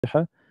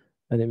Fatihah,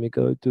 and then we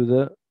go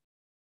to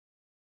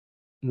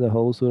the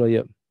whole surah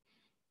here.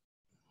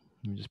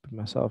 Let me just put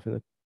myself in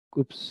the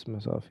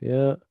myself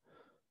here.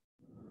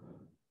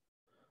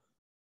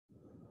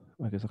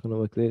 I guess I can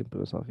work there, put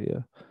myself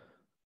here.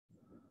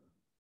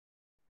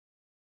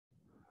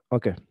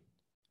 Okay.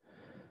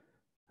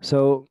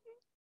 So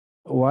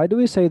why do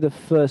we say the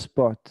first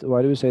part?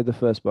 Why do we say the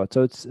first part?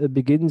 So it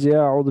begins here,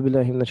 A'udhu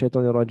billahi minash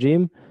shaitanir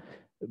rajim.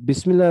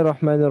 Bismillah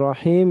ar-Rahman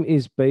ar-Rahim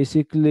is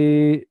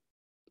basically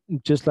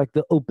just like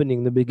the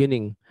opening, the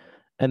beginning.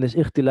 And there's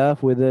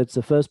ikhtilaf whether it's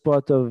the first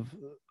part of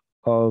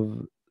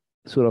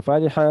Surah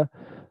Fatihah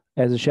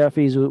as the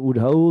Shafis would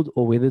hold,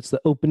 or whether it's the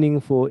opening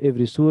for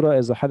every surah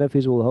as the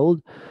Hanafis will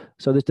hold.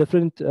 So there's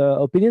different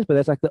opinions, but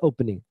that's like the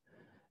opening.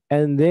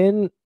 And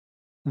then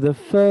the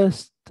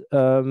first,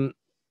 and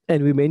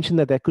we mentioned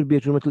that could be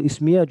a Jumatul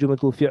Ismiya,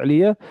 Jumatul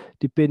Fi'liya,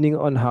 depending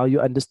on how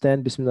you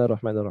understand Bismillah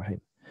ar-Rahman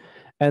ar-Rahim.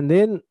 And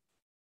then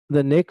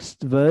the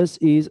next verse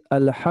is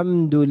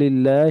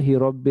Alhamdulillahi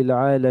Rabbil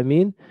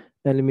Alameen.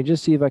 And let me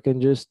just see if I can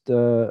just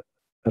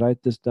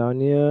write this down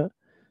here.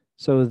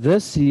 So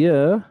this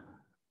year,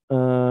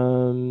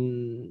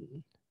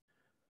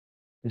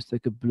 let's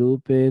take a blue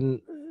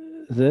pen.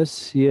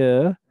 This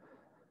year,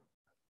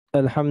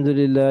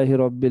 Alhamdulillahi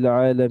Rabbil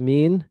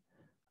Alameen,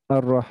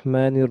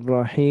 Ar-Rahman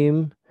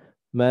Ar-Rahim,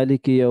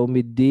 Maliki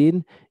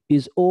Yawmiddin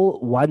is all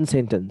one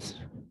sentence.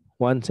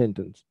 One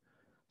sentence.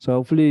 So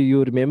hopefully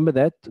you remember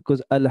that,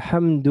 because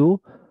Alhamdu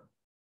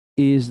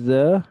is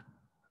the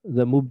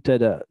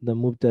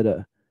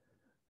mubtada.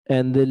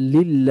 And the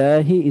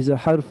Lillahi is a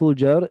harful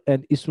jar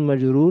and ism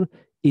majroor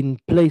in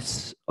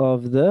place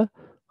of the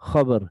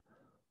khabar.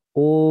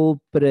 All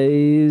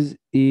praise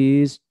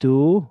is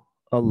to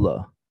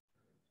Allah.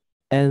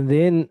 And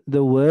then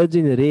the words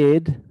in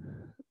red,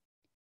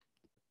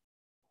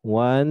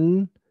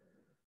 1,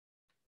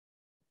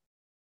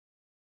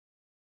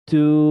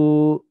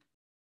 2,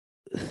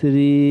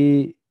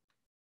 3,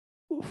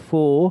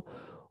 4,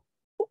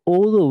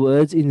 all the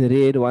words in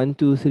red, 1,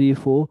 2, 3,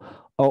 4,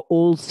 are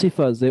all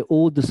sifas. They're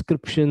all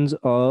descriptions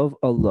of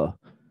Allah.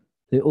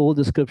 They're all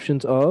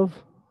descriptions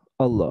of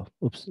Allah.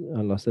 Oops,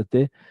 I lost that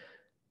there.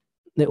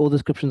 They're all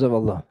descriptions of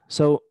Allah.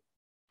 So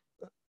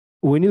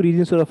when you're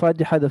reading Surah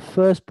Fatiha, the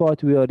first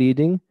part we are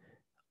reading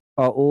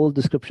are all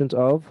descriptions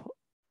of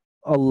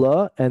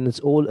Allah, and it's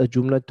all a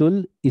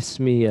Jumlatul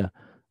Ismiya.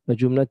 A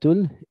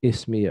Jumlatul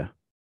Ismiya.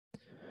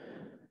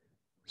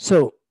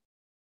 So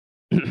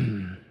we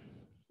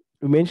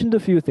mentioned a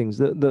few things.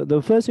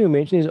 The first thing we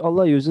mentioned is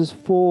Allah uses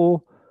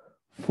four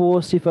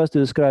sifas to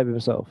describe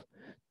himself.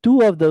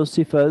 Two of those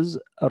sifas,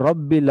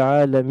 Rabbil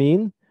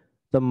Alameen,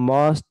 the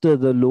master,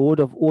 the Lord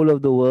of all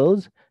of the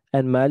worlds,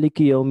 and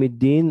Maliki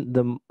Yawmiddin,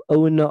 the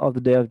owner of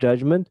the Day of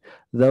Judgment.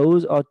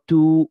 Those are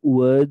two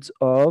words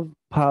of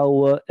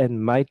power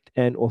and might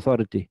and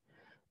authority.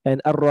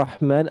 And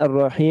Ar-Rahman,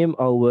 Ar-Rahim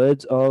are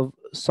words of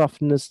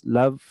softness,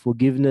 love,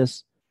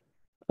 forgiveness,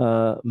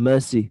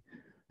 mercy.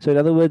 So in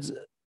other words,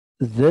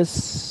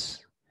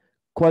 this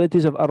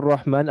qualities of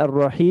Ar-Rahman,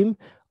 Ar-Rahim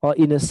are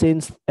in a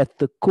sense at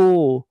the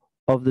core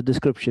of the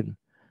description.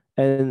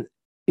 And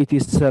it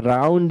is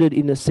surrounded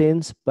in a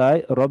sense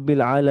by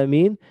Rabbil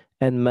Alameen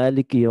and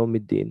Maliki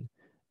Yawmiddin.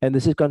 And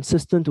this is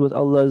consistent with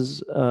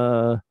Allah's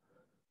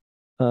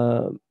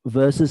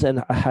verses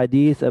and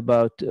hadith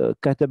about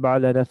Katab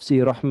ala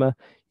nafsi rahmah.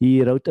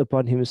 He wrote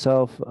upon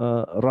himself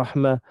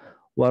rahmah,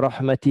 wa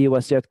rahmati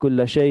wasi'at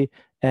kulla shay,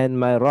 and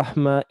my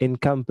rahmah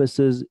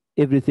encompasses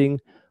everything.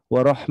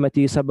 Wa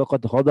rahmati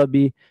sabaqat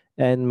ghadabi,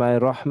 and my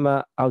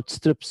rahmah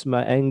outstrips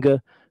my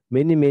anger.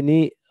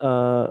 Many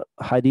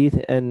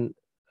hadith and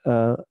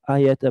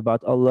ayat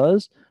about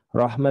Allah's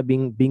rahmah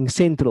being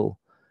central.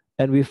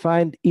 And we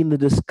find in the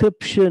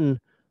description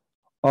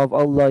of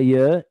Allah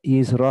here,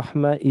 his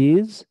rahmah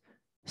is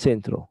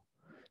central.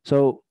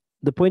 So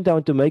the point I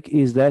want to make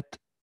is that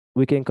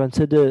we can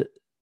consider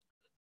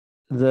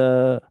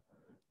the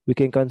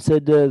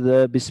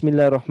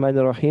Bismillah ar-Rahman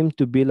ar-Rahim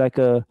to be like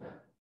a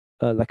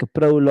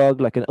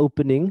prologue, like an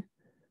opening.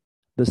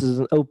 This is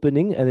an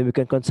opening, and then we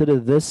can consider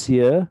this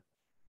here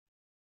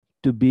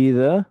to be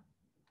the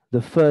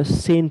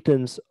first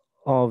sentence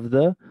of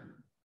the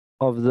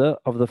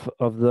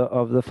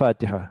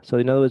Fatiha. So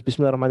in other words,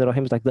 Bismillah ar-Rahman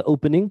ar-Rahim is like the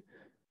opening.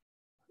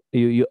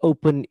 You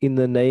open in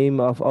the name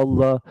of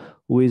Allah,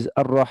 who is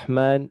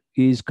Ar-Rahman,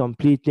 is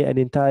completely and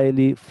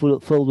entirely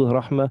filled with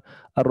Rahmah.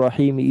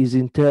 Ar-Rahim is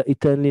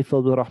eternally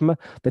filled with Rahmah.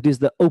 That is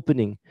the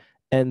opening.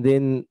 And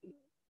then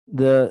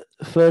the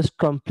first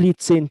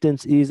complete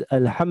sentence is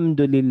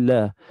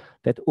Alhamdulillah,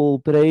 that all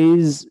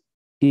praise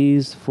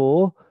is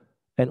for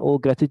and all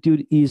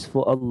gratitude is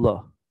for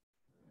Allah.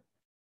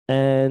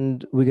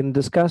 And we're going to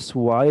discuss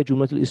why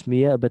Jumlatul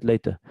Ismiya a bit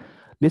later.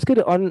 Let's get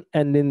on,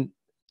 and then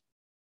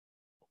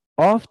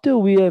after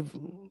we have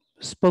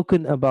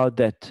spoken about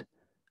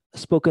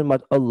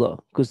Allah,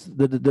 because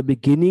the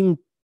beginning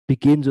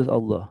begins with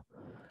Allah,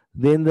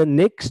 then the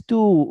next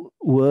two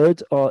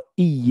words are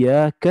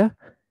Iyyaka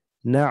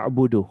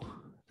na'budu.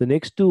 The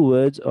next two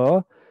words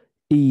are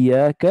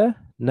Iyyaka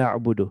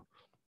na'budu.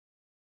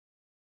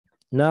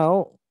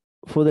 Now,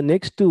 for the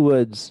next two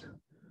words,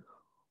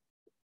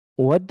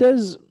 what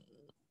does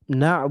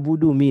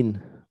na'budu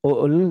mean?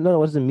 Or no,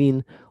 what does it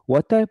mean?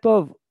 What type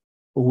of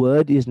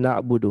word is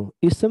na'budu?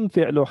 Ism,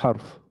 fi'l, or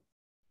harf?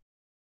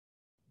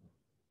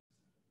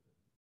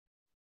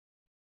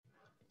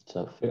 It's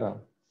a fi'l.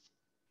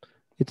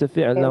 It's a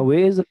fi'l. Now, where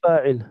is the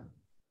fa'il?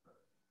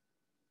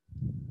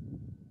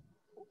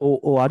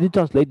 Or how do you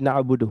translate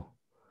na'budu?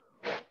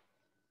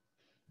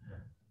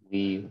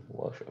 We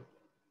worship.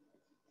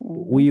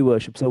 We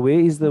worship. So where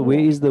is the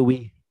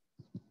we?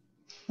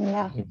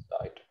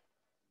 Inside.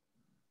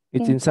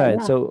 It's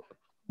inside. So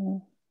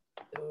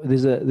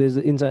there's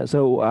a inside.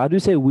 So how do you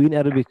say we in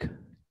Arabic?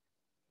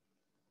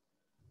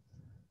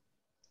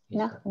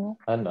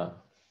 Anna.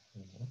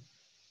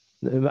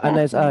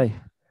 Anna is I.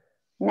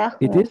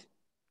 It is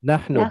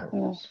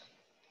nahnu.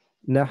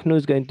 Nahnu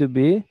is going to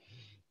be.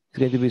 It's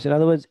going to be. So in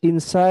other words,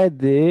 inside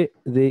there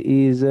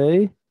is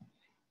a.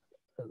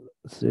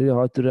 It's really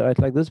hard to write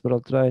like this, but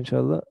I'll try,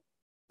 inshallah.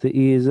 There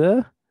is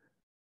a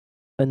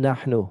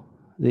nahnu.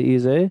 There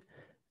is a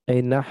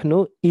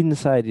nahnu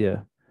inside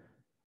here.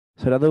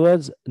 So in other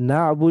words,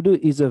 na'budu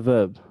is a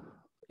verb.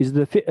 Is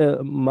the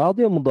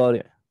madi or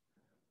mudari'?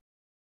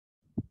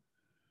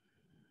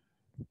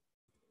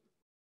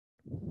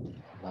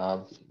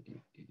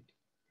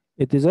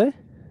 It is a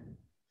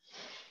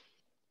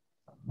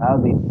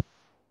madi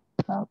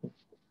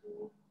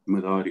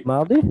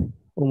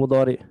or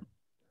mudari'?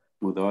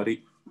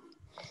 Mudari.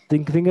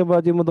 Think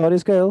about your mudari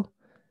scale.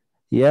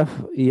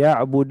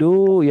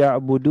 Ya'budu,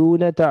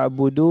 ya'buduna,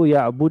 ta'budu,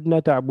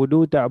 ya'budna,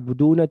 ta'budu,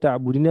 ta'buduna,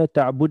 ta'budina,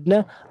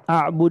 ta'budna,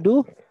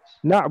 a'budu,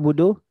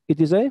 na'budu. It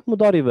is a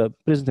mudari verb,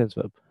 present tense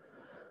verb.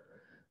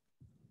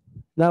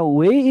 Now,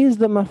 where is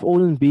the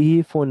maf'ulun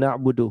bihi for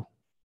na'budu?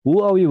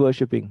 Who are we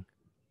worshipping?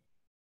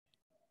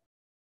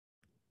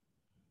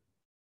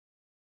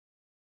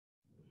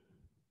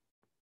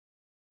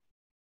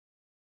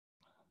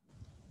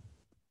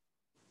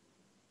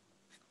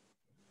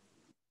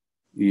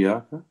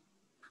 Iyaka.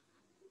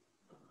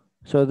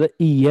 So the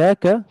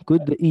iyaka,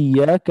 the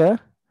iyaka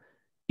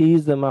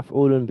is the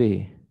maf'ulun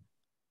bihi.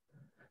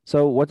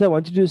 So what I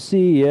want you to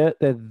see here,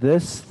 that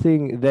this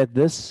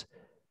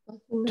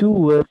two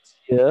words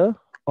here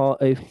are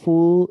a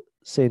full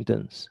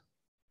sentence.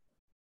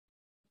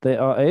 They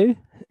are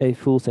a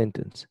full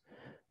sentence.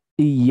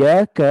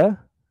 Iyaka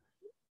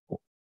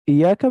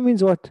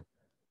means what?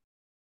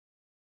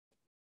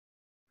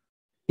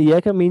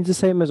 Iyaka means the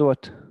same as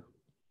what?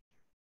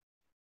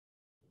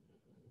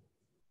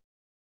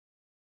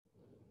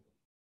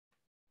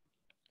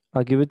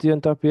 I'll give it to you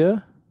on top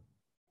here.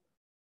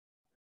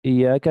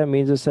 Iyaka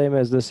means the same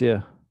as this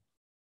here.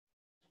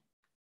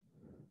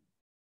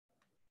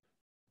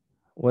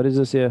 What is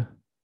this here?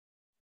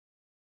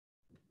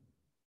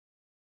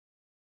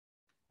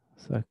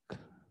 It's like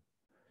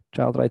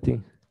child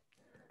writing.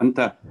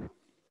 Anta.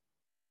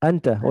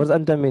 Anta. What does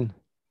anta mean?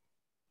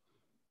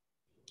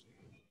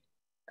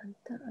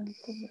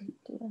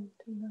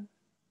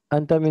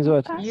 Anta means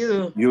what?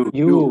 You.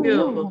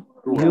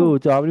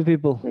 To how many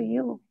people?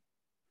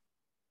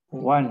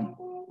 One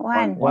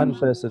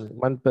person.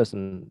 One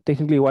person.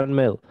 Technically one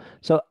male.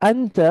 So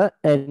anta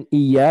and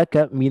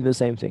iyaka mean the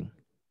same thing.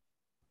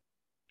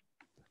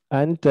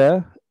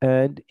 Anta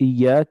and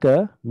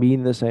iyaka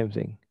mean the same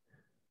thing.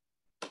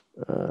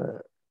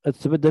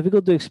 It's a bit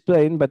difficult to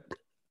explain, but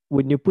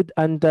when you put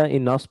anta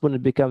in nasbun,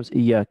 it becomes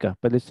iyaka.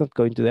 But let's not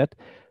go into that.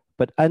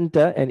 But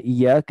anta and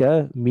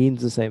iyaka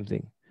means the same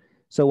thing.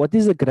 So what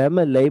is the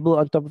grammar label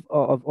on top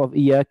of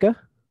iyaka?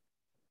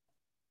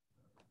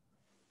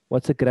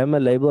 What's the grammar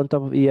label on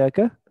top of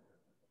iyaka?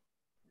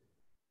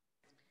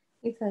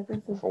 It's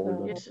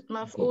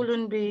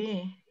maf'ulun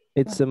bihi.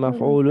 It's a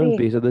maf'ulun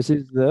bi. So this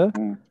is the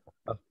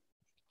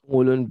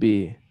maf'ulun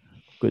bi.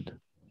 Good.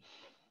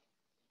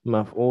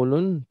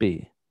 Maf'ulun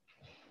bi.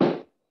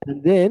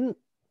 And then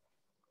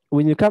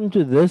when you come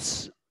to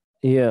this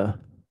here,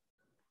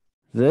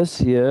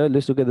 let's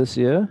look at this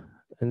here,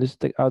 and let's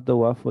take out the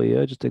wa for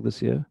here. Just take this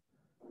here.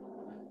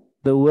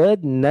 The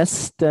word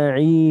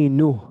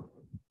nasta'inu.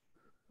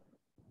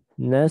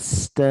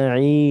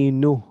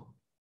 Nasta'inu.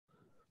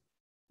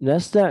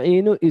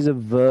 Nasta'inu is a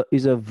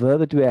verb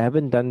that we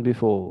haven't done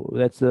before.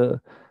 That's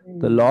the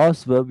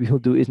last verb we'll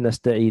do is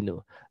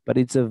nasta'inu. But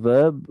it's a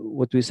verb,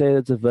 what we say,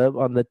 it's a verb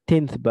on the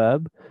 10th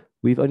bab.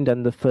 We've only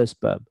done the first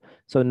bab.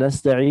 So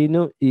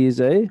nasta'inu is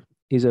a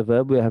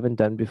verb we haven't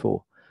done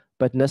before.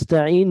 But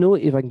nasta'inu,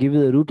 if I give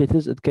you the root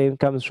letters, it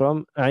comes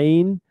from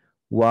ayn,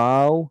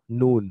 waw,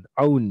 noon.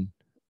 Aun.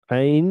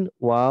 Ayn,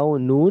 waw,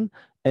 noon.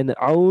 And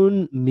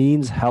aun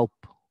means help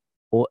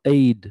or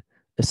aid,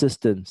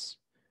 assistance.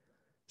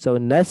 So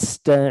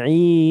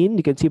nasta'in,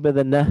 you can see by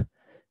the na.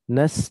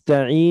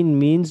 Nasta'in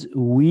means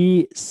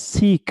we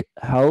seek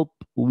help,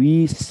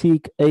 we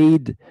seek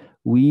aid,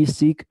 we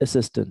seek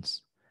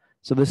assistance.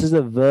 So this is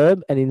a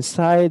verb, and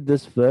inside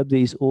this verb there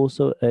is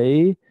also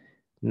a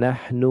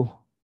nahnu.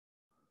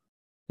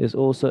 There's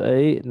also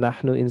a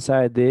nahnu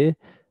inside there,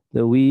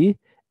 the we.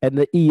 And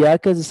the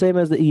iyaka is the same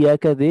as the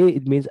iyaka there.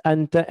 It means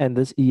anta, and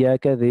this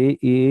iyaka there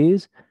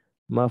is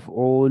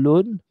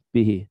maf'ulun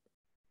bihi.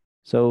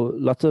 So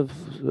lots of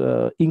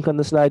ink on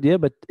the slide here,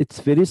 but it's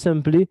very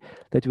simply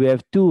that we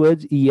have two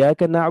words,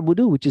 Iyaka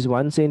na'budu, which is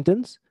one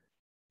sentence.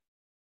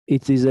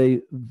 It is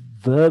a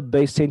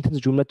verb-based sentence,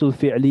 jumlatul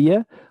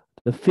fi'liya.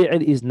 The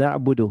fi'l is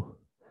na'budu.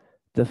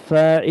 The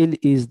fa'il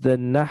is the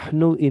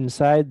nahnu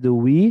inside the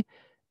we,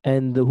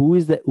 and who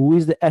is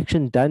the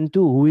action done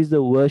to? Who is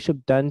the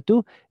worship done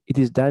to? It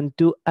is done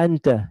to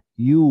anta,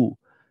 you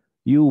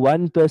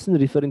one person,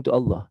 referring to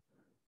Allah.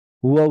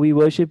 Who are we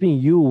worshipping?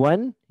 You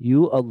one,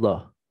 you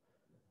Allah.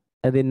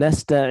 And then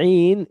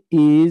nasta'een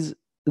is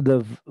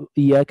the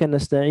iyaka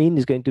nasta'een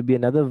is going to be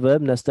another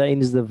verb.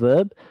 Nasta'een is the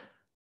verb.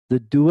 The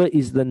doer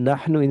is the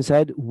nahnu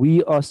inside.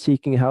 We are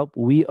seeking help.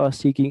 We are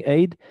seeking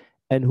aid.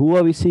 And who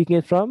are we seeking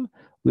it from?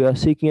 We are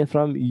seeking it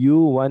from you,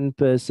 one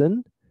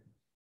person,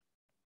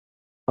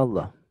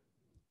 Allah.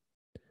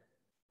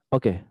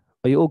 Okay.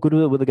 Are you all good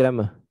with the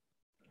grammar?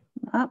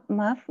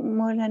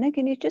 Maulana,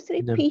 can you just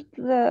repeat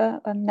the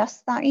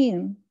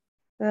nasta'een,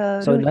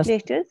 the root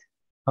letters?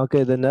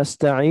 Okay, the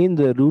nasta'een,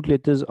 the root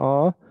letters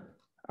are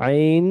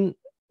ain,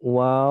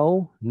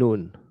 waw,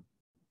 noon.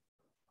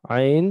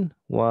 Ain,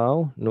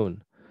 waw,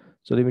 noon.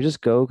 So let me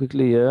just go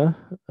quickly here.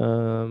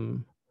 Let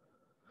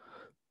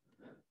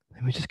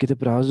me just get a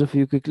browser for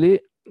you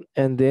quickly.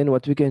 And then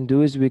what we can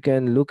do is we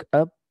can look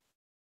up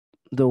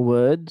the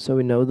word so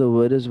we know the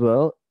word as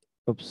well.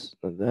 Oops,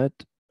 not that.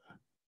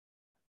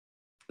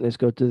 Let's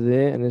go to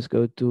there and let's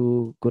go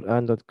to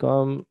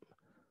Quran.com.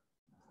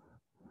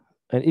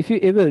 And if you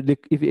ever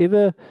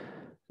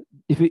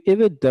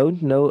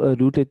don't know a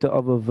root letter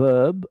of a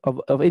verb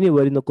of any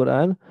word in the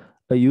Quran,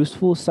 a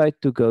useful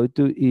site to go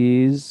to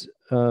is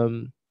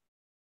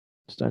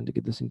just trying to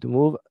get this thing to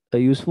move. A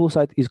useful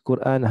site is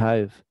Quran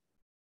Hive.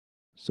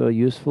 So a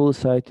useful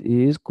site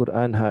is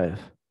Quran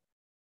Hive.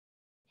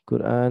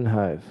 Quran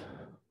Hive.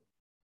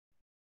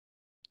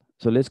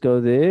 So let's go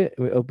there.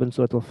 We open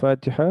Surah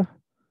Al-Fatihah.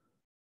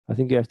 I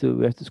think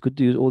it's good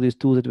to use all these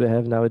tools that we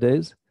have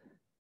nowadays.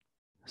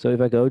 So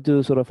if I go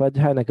to Surah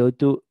Fatihah and I go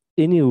to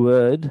any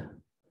word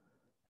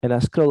and I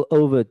scroll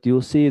over it,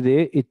 you'll see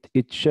there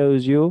it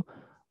shows you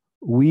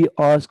we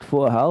ask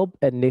for help,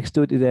 and next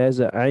to it it has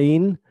a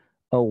ain,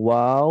 a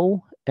waw,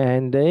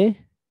 and a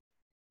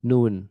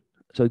noon.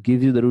 So it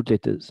gives you the root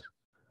letters.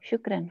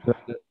 Shukran.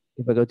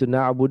 If I go to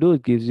na'budu,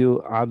 it gives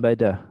you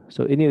abada.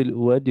 So any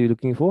word you're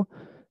looking for.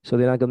 So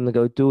then I'm going to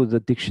go to the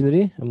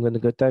dictionary. I'm going to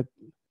go type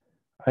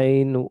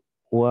ain,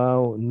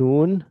 waw,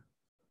 noon.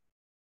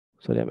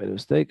 Sorry, I made a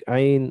mistake.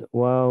 Ain,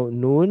 waw,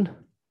 noon.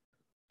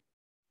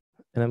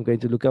 And I'm going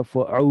to look up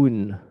for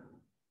aun.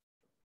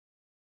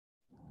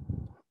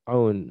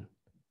 Aun.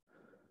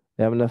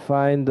 I'm going to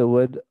find the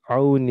word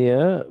aun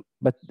here.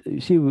 But you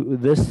see,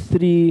 this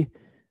 3,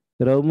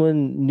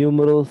 Roman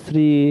numeral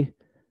 3,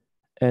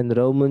 and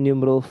Roman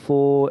numeral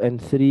 4,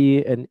 and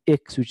 3, and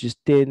X, which is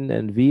 10,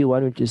 and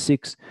V1, which is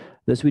 6.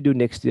 This we do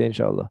next year,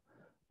 inshallah.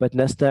 But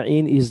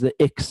nasta'in is the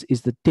X,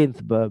 is the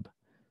 10th verb.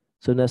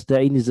 So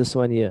nasta'in is this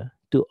one here.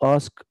 To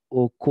ask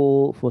or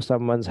call for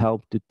someone's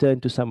help, to turn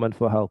to someone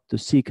for help, to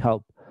seek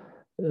help,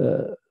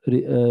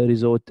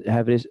 resort,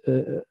 have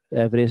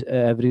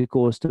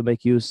recourse, to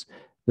make use.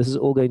 This is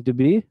all going to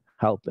be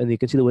help. And you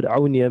can see the word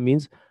awniya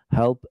means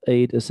help,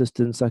 aid,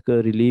 assistance,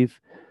 succor, relief,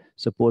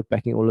 support,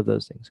 backing, all of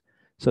those things.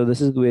 So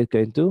this is where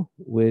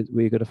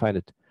we're going to find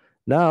it.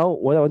 Now,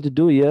 what I want to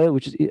do here,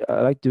 which is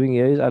I like doing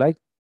here, is I like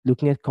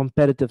looking at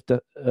comparative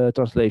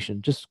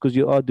translation, just because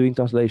you are doing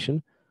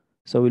translation.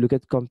 So we look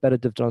at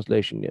comparative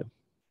translation here.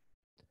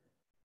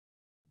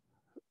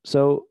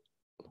 So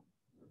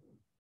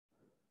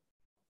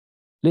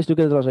let's look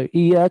at the translation.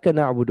 Iyaka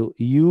na'budu.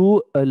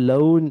 You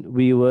alone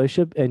we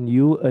worship, and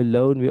you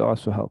alone we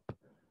ask for help.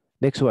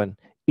 Next one.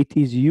 It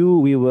is you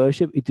we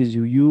worship. It is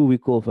you we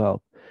call for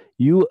help.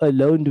 You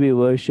alone do we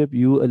worship.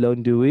 You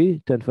alone do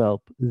we turn for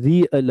help.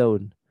 The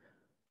alone.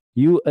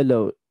 You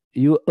alone.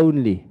 You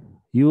only.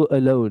 You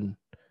alone.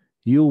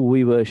 You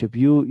we worship.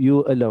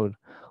 You alone.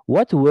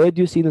 What word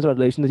do you see in the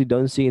translation that you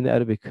don't see in the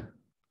Arabic?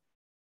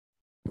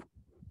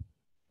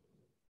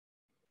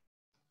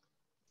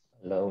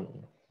 Alone.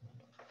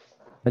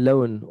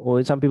 Alone,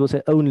 or some people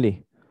say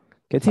only.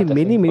 Can see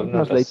many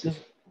translators.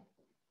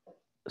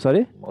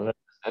 Sorry? Does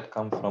that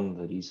come from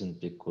the reason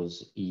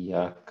because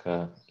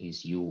Iyaka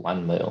is you,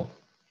 one male?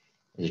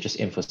 Is it just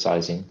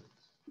emphasizing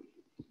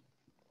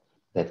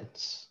that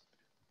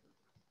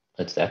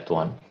it's that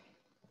one?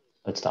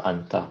 It's the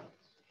anta.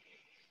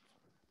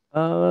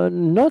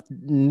 Not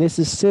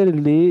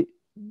necessarily,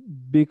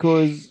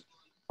 because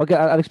okay,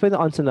 I'll explain the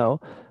answer now.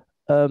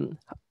 Let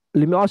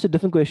me ask you a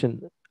different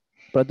question.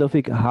 But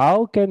Tawfiq,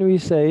 how can we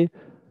say,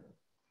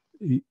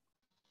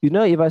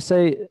 if I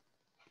say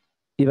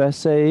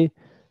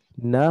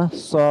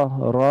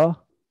Nasaraka,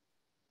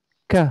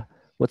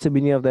 what's the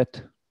meaning of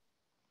that?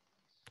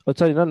 Oh,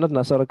 sorry, not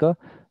Nasaraka.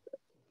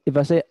 If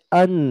I say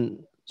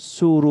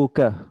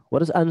Ansuruka, what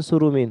does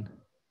Ansuru mean?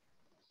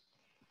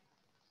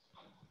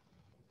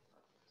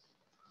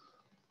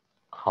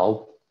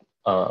 Help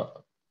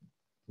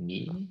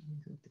me?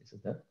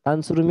 Is that?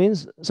 Ansuru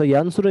means, so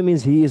Yansuru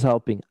means he is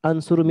helping.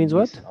 Ansuru means He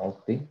what? is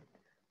helping.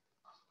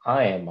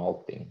 I am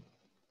helping.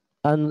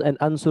 And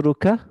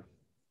Ansuruka?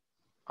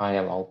 I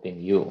am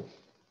helping you.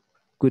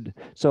 Good.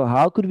 So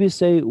how could we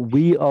say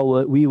we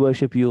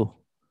worship you?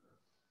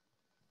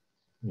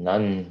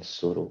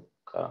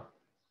 Nansuruka.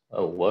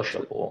 Oh,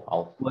 worship or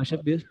help.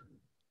 Worship is?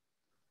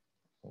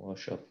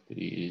 Worship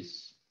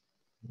is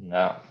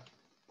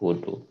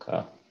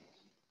Na'buduka.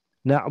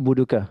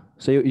 Na'buduka.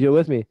 So you're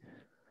with me.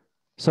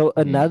 So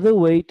another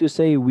way to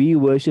say we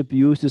worship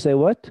you is to say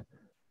what?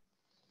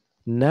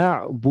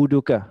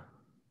 Na'buduka.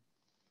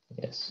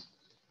 Yes.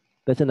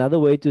 That's another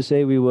way to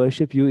say we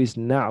worship you is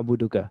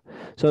na'buduka.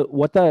 So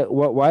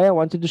why I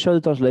wanted to show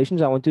the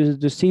translations, I want you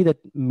to see that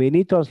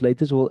many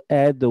translators will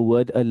add the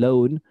word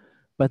alone,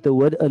 but the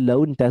word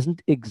alone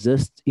doesn't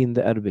exist in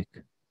the Arabic.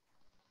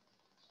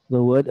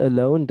 The word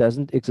alone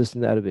doesn't exist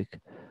in the Arabic.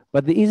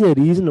 But there is a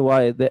reason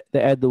why they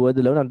add the word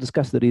alone. I'll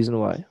discuss the reason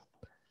why.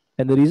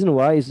 And the reason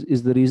why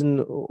is the reason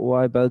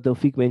why Brother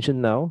Tawfiq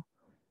mentioned now.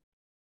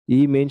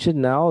 He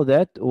mentioned now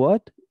that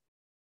what?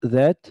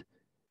 That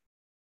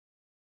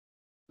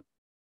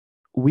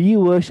we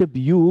worship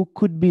you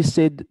could be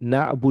said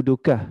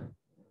na'buduka.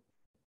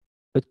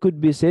 It could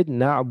be said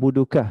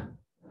na'buduka.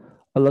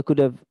 Allah could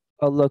have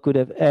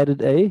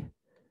added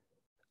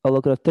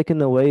Allah could have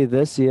taken away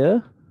this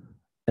here,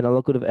 and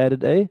Allah could have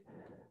added a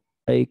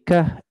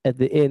ka at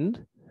the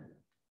end,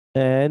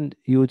 and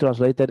you would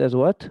translate that as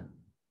what?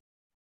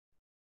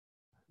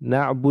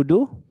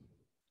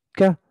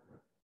 Na'buduka.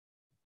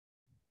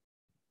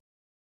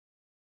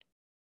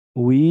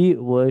 We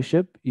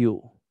worship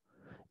you.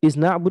 Is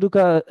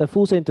na'buduka a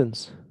full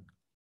sentence?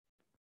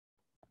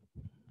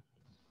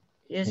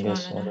 Yes,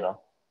 Yes, Maulana. Maulana.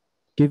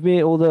 Give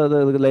me all the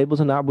labels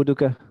on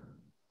na'buduka.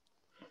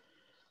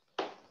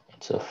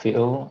 It's a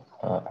fi'l,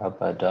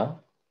 abada.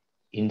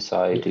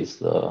 Inside is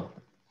the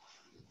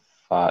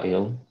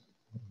fa'il,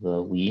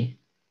 the we,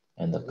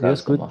 and the Yes,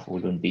 kas, the good.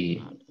 maf'ulun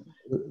bihi.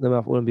 The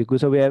maf'ul be good.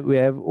 So we have we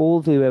have a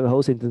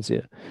whole sentence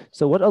here.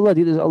 So what Allah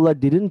did is Allah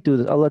didn't do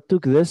this. Allah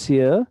took this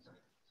here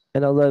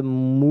and Allah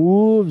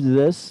moved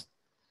this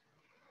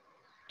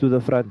to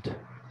the front.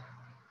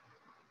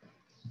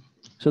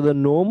 So the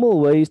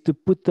normal way is to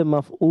put the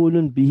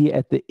maf'ulun bihi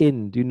at the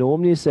end. You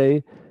normally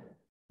say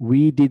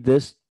we did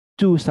this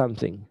to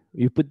something.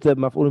 You put the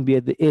maf'ulun bihi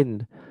at the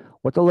end.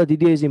 What Allah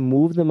did here is He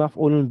moved the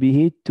maf'ulun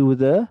bihi to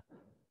the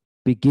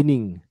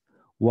beginning.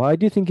 Why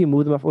do you think He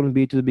moved the maf'ulun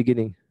bihi to the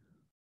beginning?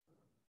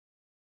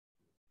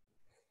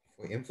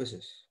 For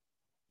emphasis.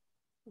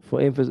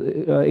 For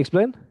emphasis.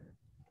 Explain.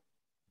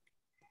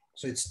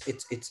 So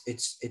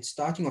it's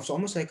starting off. So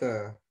almost like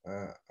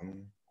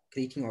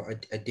creating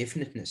a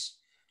definiteness,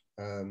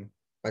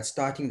 but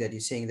starting that you're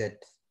saying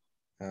that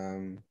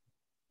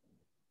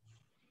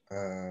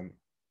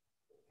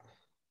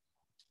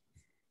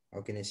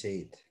how can I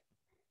say it?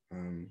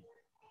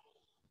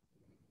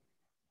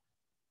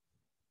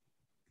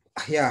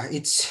 Yeah,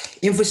 it's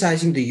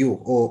emphasizing the you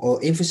or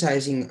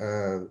emphasizing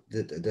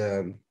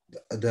the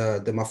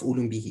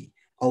maf'ulun bihi,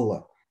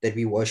 Allah, that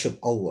we worship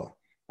Allah.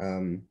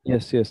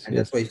 Yes. And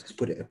that's why it's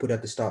put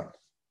at the start.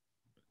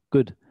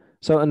 Good.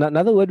 So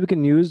another word we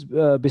can use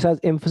besides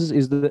emphasis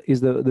is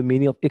the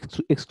meaning of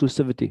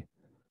exclusivity.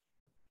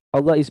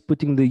 Allah is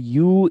putting the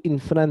you in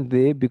front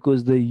there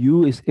because the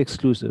you is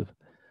exclusive.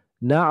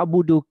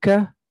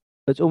 Na'buduka,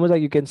 it's almost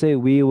like you can say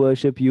we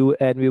worship you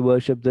and we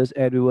worship this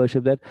and we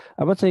worship that.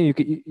 I'm not saying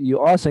you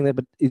are saying that,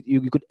 but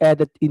you could add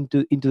that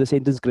into the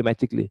sentence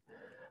grammatically.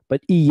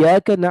 But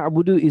iyyaka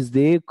na'budu is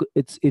there.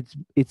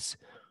 It's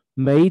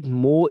made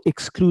more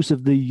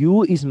exclusive. The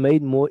you is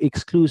made more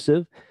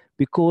exclusive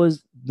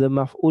because the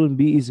maf'ul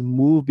bi is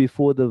moved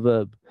before the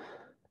verb.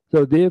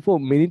 So therefore,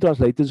 many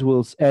translators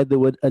will add the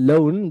word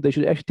alone. They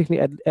should actually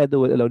technically add the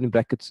word alone in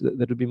brackets.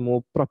 That would be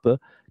more proper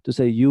to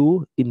say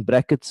you in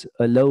brackets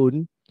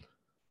alone,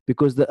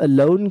 because the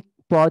alone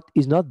part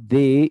is not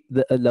there.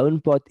 The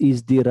alone part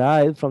is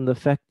derived from the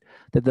fact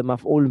that the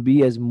maf'ul bi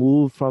has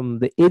moved from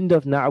the end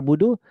of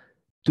na'budu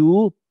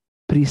to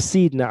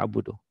precede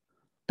na'budu.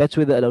 That's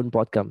where the alone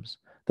part comes.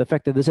 The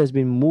fact that this has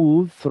been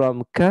moved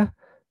from ka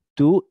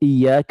to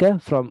iyaka,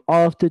 from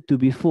after to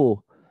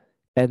before.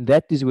 And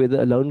that is where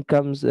the alone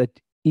comes,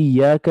 that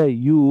iyaka,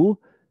 you,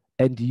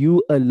 and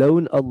you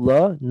alone,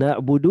 Allah,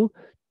 na'budu,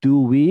 do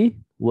we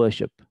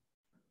worship.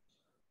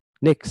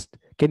 Next,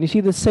 can you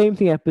see the same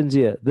thing happens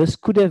here? This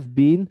could have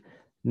been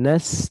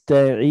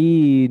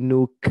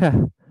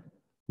nasta'inuka.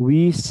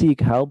 We seek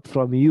help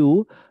from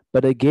you,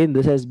 but again,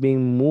 this has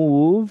been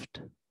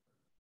moved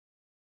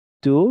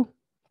to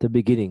the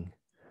beginning.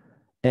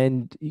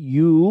 And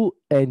you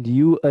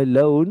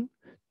alone,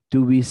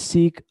 do we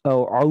seek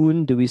our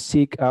own, do we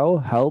seek our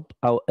help,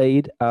 our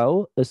aid,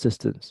 our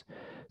assistance.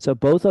 So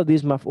both of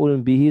these maf'ul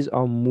and bihis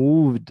are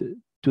moved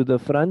to the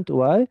front.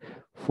 Why?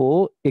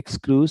 For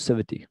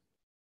exclusivity.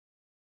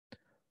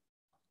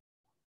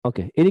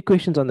 Okay, any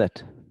questions on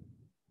that?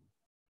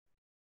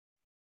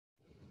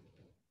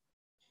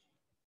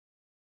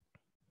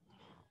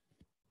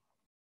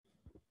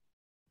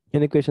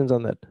 Any questions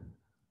on that?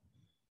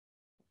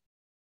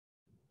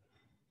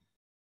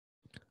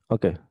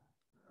 Okay.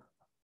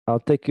 I'll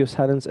take your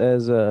silence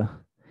as a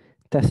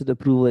tacit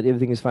approval that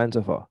everything is fine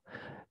so far.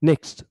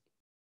 Next.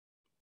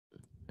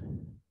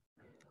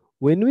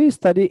 When we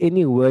study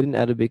any word in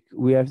Arabic,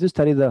 we have to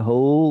study the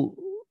whole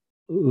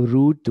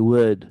root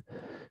word.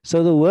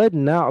 So the word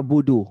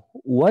na'budu,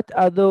 what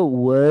other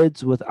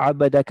words with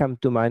abada come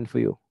to mind for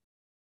you?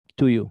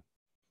 To you?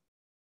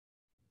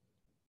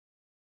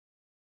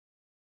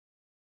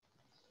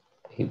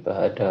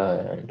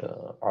 Ibadah and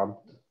abd.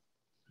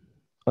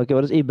 Okay,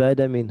 what does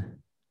ibadah mean?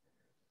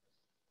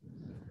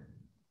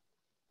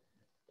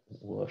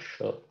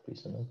 Worship,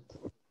 isn't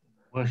it?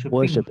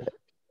 Worship.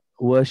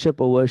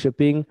 Worship or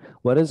worshipping.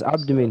 What does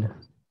abd mean?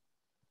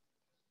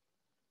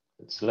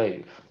 It's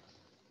slave.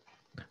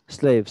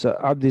 Slave. So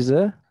abd is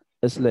a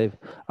slave.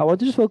 I want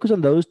to just focus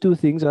on those two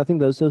things, and I think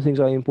those two things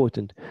are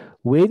important.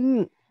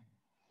 When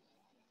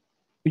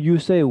you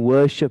say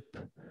worship,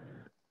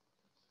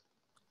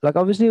 like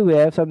obviously we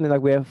have something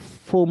like we have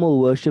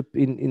formal worship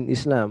in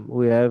Islam.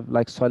 We have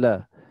like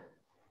salah.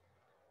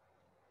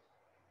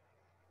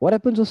 What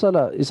happens with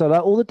salah? Is salah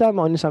all the time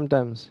or only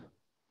sometimes?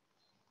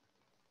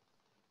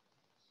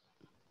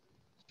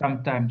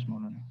 Sometimes,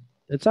 Maulana.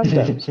 It's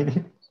sometimes.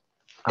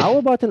 How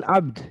about an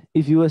abd?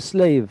 If you're a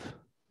slave,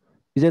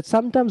 is it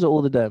sometimes or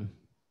all the time?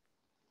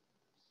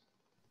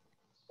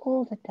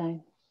 All the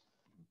time.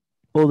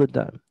 All the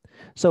time.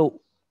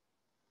 So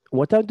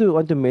what I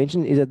want to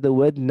mention is that the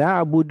word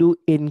na'budu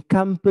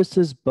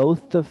encompasses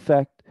both the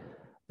fact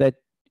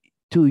that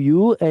to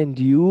you and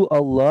you,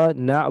 Allah,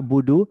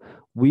 na'budu,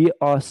 we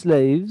are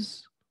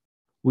slaves.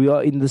 We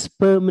are in this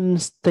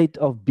permanent state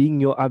of being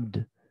your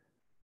abd.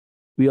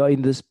 We are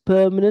in this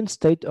permanent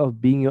state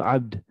of being your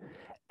abd.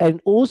 And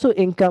also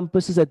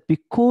encompasses that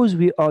because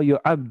we are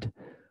your abd,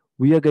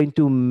 we are going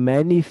to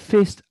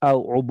manifest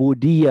our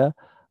ubudiyah,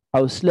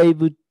 our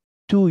slavehood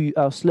to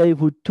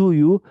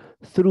you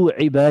through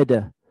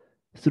ibadah,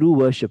 through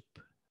worship.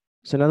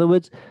 So in other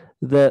words,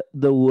 the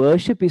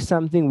worship is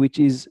something which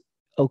is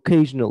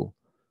occasional.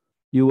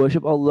 You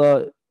worship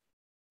Allah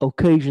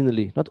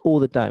occasionally, not all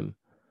the time.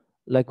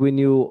 Like when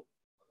you,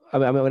 I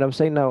mean, when I'm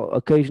saying now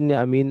occasionally,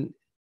 I mean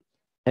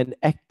an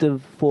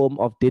active form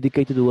of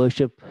dedicated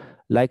worship,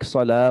 like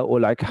salah or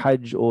like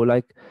hajj or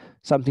like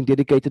something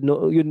dedicated.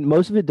 No,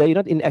 most of the day you're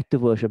not in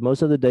active worship.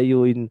 Most of the day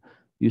you're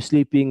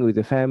sleeping with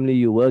your family,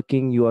 you're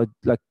working, you are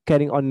like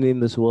carrying on in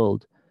this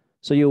world.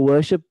 So your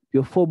worship,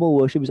 your formal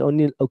worship is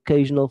only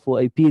occasional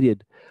for a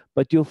period,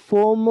 but your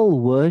formal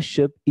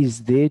worship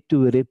is there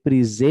to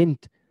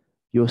represent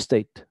your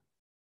state.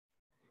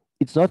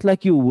 It's not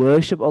like you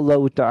worship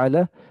Allah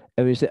Ta'ala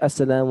and you say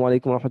Assalamu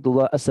alaikum wa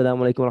rahmatullah, Assalamu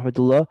alaikum wa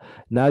rahmatullah.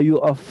 Now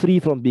you are free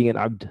from being an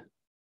abd.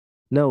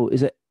 No, is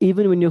that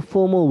even when your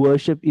formal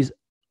worship is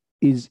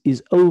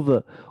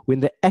over, when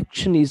the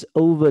action is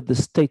over, the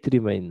state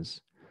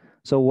remains.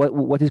 So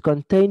what is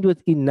contained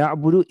within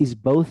na'budu is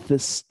both the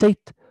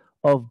state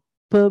of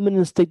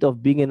permanent state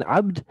of being an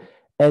abd,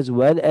 as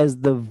well as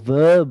the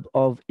verb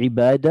of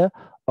ibadah,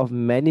 of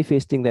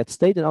manifesting that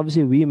state. And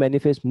obviously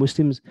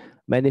Muslims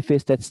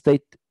manifest that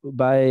state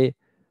by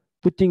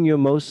putting your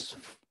most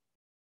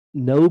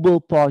noble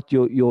part,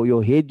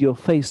 your head, your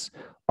face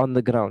on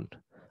the ground.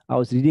 I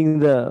was reading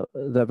the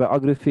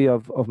biography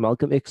of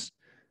Malcolm X.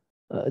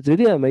 It's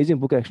really an amazing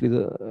book,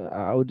 actually.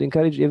 I would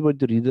encourage everybody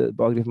to read the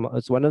biography.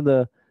 It's one of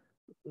the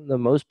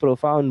most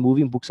profound,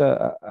 moving books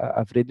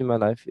I've read in my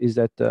life. Is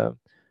that the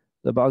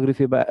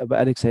biography by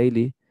Alex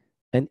Haley,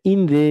 and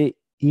in there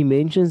he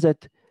mentions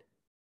that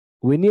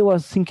when he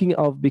was thinking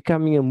of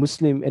becoming a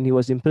Muslim and he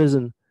was in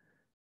prison,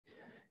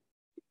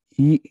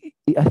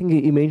 I think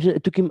he mentioned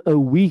it took him a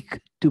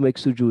week to make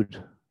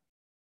sujood.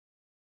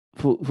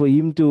 For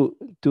him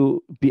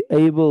to be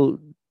able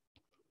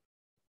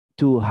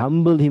to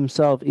humble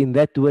himself in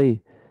that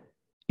way,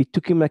 it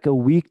took him like a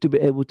week to be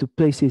able to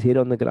place his head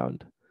on the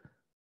ground.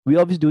 We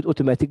obviously do it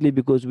automatically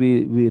because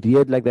we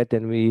reared like that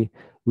and we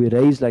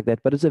raise like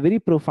that, but it's a very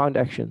profound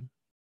action.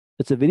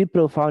 It's a very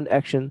profound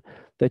action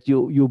that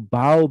you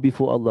bow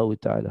before Allah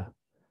Ta'ala.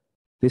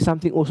 There's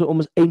something also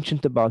almost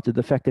ancient about it,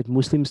 the fact that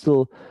Muslims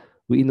still,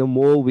 we're in the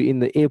mall, we're in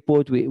the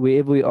airport,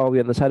 wherever we are,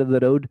 we're on the side of the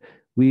road.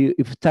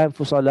 If it's time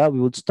for salah, we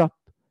would stop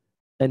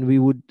and we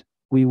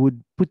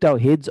would put our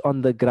heads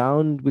on the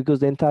ground, because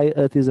the entire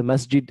earth is a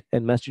masjid,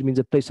 and masjid means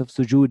a place of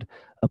sujood,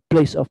 a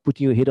place of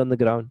putting your head on the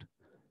ground.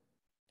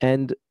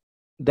 And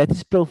that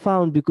is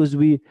profound because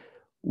we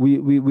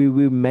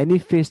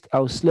manifest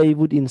our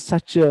slavehood in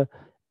such an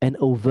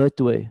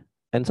overt way,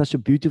 and such a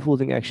beautiful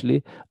thing,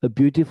 actually, a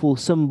beautiful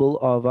symbol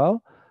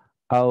of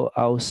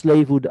our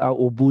slavehood, our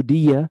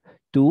ubudiyah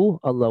to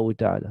Allah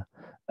Ta'ala.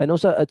 And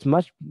also it's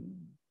much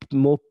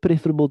more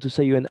preferable to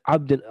say you're an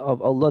abd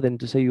of Allah than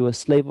to say you're a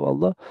slave of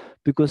Allah,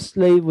 because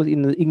slave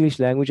within the English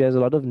language has a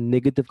lot of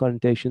negative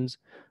connotations,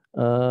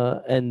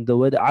 and the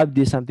word abd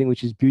is something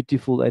which is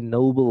beautiful and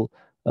noble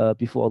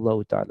before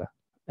Allah Ta'ala.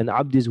 And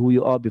abd is who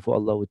you are before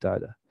Allah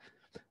Ta'ala.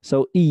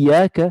 So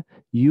iyaka,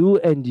 you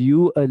and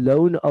you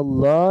alone,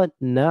 Allah,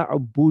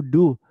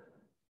 na'budu,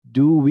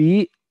 do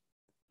we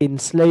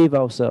enslave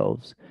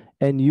ourselves,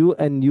 and you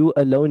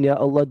alone, ya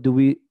Allah, do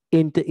we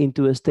enter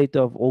into a state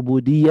of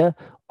ubudiyah,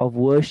 of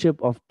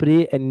worship, of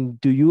prayer,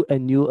 and to you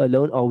and you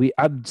alone are we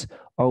abds,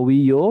 are we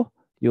your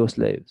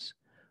slaves.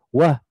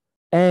 Wa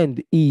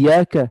and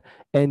iyaka,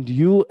 and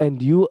you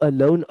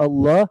alone,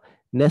 Allah,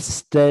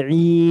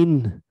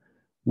 nasta'een,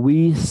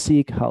 we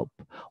seek help.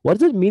 What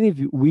does it mean if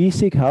we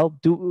seek help?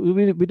 Do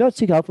we don't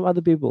seek help from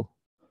other people?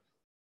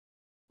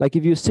 Like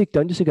if you're sick,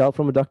 don't you seek help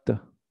from a doctor?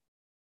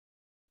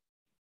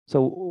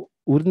 So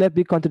wouldn't that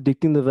be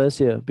contradicting the verse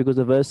here? Because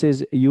the verse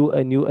says, you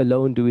and you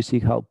alone do we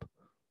seek help.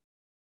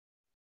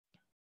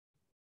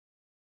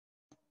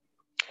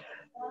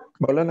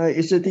 Maulana,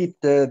 isn't it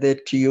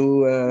that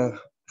you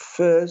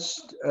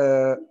first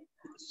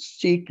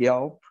seek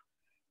help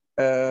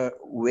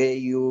where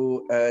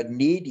you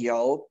need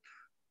help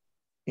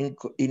in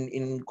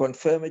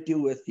conformity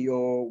with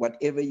your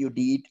whatever you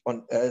did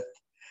on earth,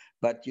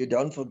 but you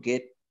don't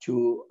forget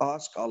to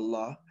ask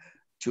Allah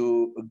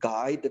to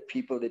guide the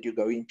people that you're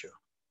going to.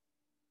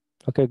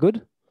 Okay,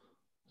 good.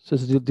 So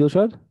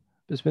Dilshad,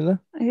 Bismillah.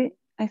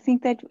 I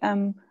think that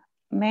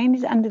man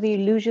is under the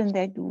illusion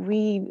that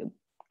we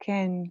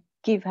can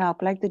give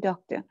help like the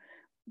doctor,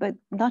 but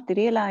not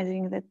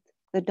realizing that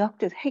the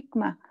doctor's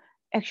hikmah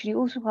actually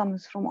also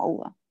comes from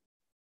Allah,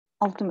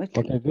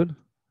 ultimately. Okay, good.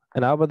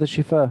 And how about the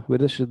shifa? Where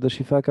does the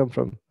shifa come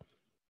from?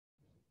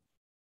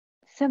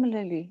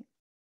 Similarly.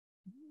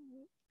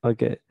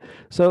 Okay,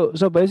 so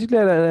basically,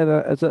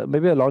 it's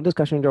maybe a long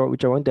discussion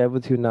which I want to have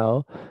with you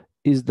now,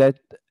 is that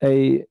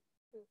the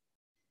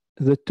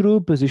true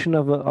position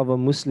of a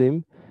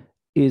Muslim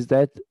is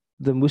that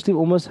the Muslim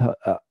almost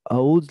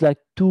holds like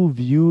two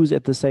views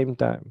at the same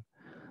time.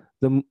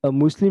 A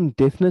Muslim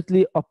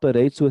definitely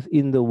operates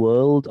within the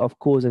world of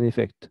cause and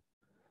effect.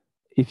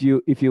 If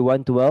you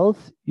want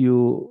wealth,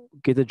 you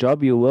get a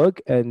job, you work,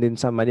 and then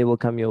some money will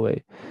come your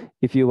way.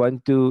 If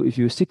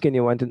you're sick and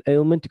you want an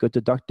ailment, you go to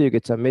the doctor, you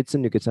get some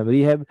medicine, you get some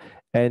rehab,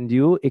 and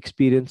you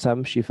experience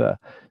some shifa.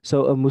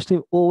 So a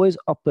Muslim always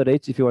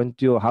operates, if you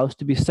want your house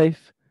to be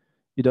safe,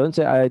 you don't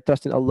say, I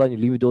trust in Allah, and you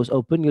leave your doors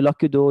open. You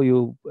lock your door,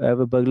 you have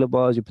a burglar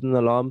bars, you put an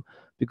alarm,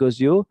 because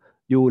you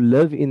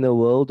live in the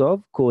world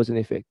of cause and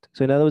effect.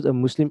 So in other words, a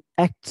Muslim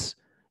acts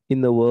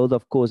in the world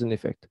of cause and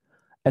effect.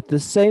 At the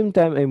same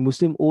time, a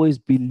Muslim always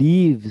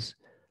believes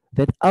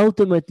that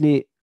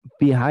ultimately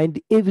behind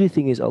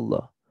everything is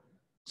Allah.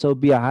 So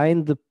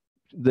behind the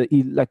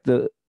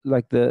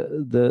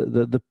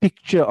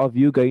picture of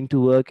you going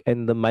to work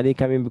and the money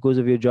coming because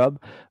of your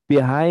job,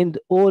 behind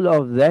all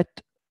of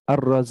that,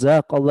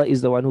 Ar-Razaq, Allah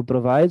is the one who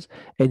provides,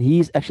 and He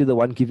is actually the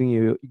one giving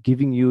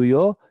you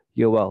your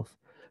wealth.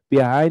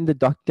 Behind the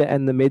doctor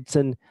and the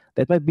medicine,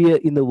 that might be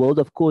in the world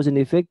of cause and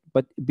effect,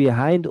 but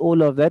behind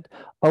all of that,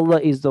 Allah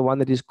is the one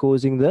that is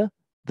causing the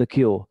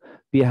cure.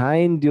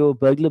 Behind your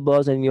burglar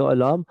bars and your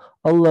alarm,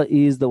 Allah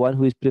is the one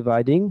who is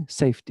providing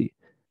safety.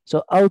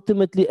 So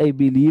ultimately, a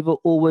believer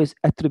always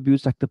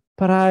attributes like the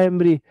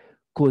primary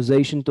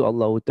causation to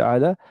Allah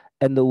Ta'ala,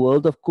 and the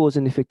world of cause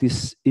and effect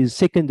is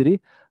secondary.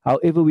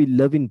 However, we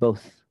live in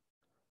both.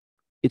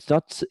 It's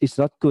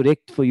not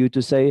correct for you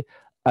to say,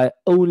 I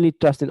only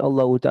trust in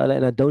Allah Ta'ala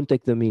and I don't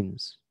take the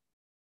means.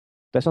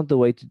 That's not the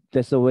way.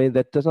 That's not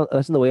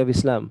the way of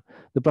Islam.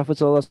 The Prophet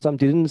ﷺ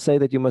didn't say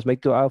that you must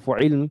make dua for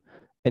ilm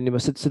and you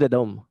must sit at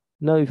home.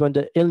 No, if you want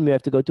the ilm, you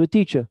have to go to a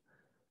teacher.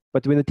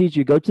 But when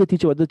you go to the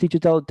teacher, what does the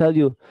teacher tell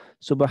you?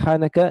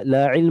 Subhanaka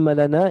la ilma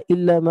lana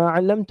illa ma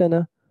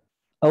 'allamtana.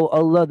 Oh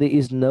Allah, there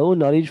is no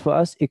knowledge for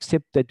us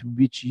except that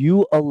which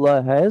you,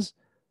 Allah, has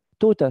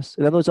taught us.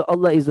 In other words,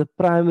 Allah is the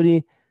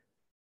primary,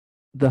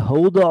 the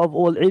holder of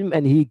all ilm,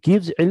 and He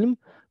gives ilm,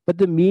 but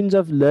the means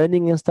of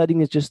learning and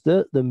studying is just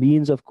the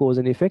means of cause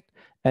and effect,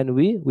 and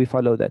we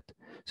follow that.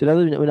 So in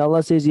other words, when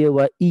Allah says here,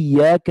 wa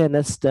iyyaka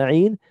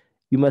nasta'een,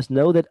 you must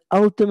know that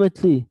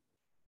ultimately,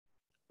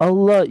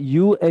 Allah,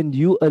 you and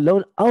you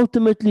alone,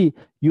 ultimately,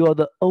 you are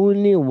the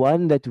only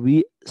one that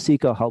we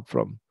seek our help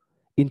from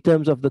in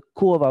terms of the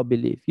core of our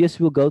belief. Yes,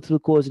 we'll go through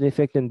cause and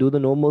effect and do the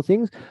normal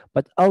things,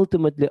 but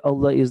ultimately,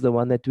 Allah is the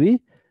one that we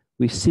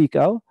seek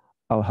our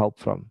help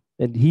from.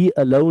 And He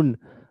alone,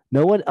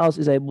 no one else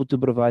is able to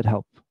provide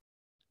help.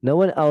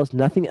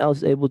 Nothing else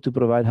is able to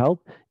provide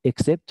help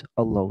except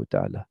Allah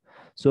Ta'ala.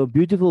 So a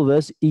beautiful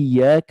verse,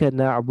 Iyyaka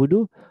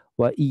na'budu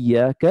wa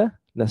iyyaka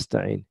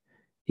nasta'in.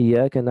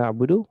 Iyyaka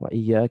na'budu wa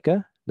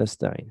iyyaka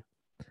nasta'in.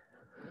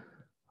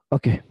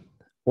 Okay.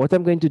 What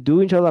I'm going to do,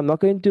 inshallah, I'm not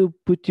going to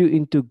put you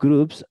into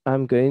groups.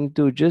 I'm going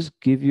to just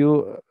give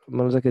you,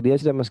 Mama Zakaria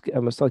said I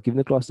must start giving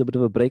the class a bit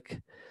of a break.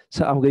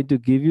 So I'm going to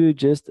give you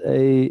just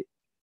a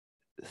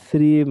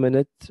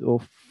 3-minute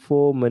or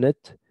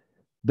 4-minute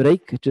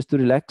break just to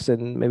relax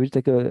and maybe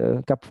take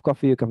a cup of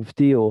coffee, a cup of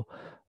tea, or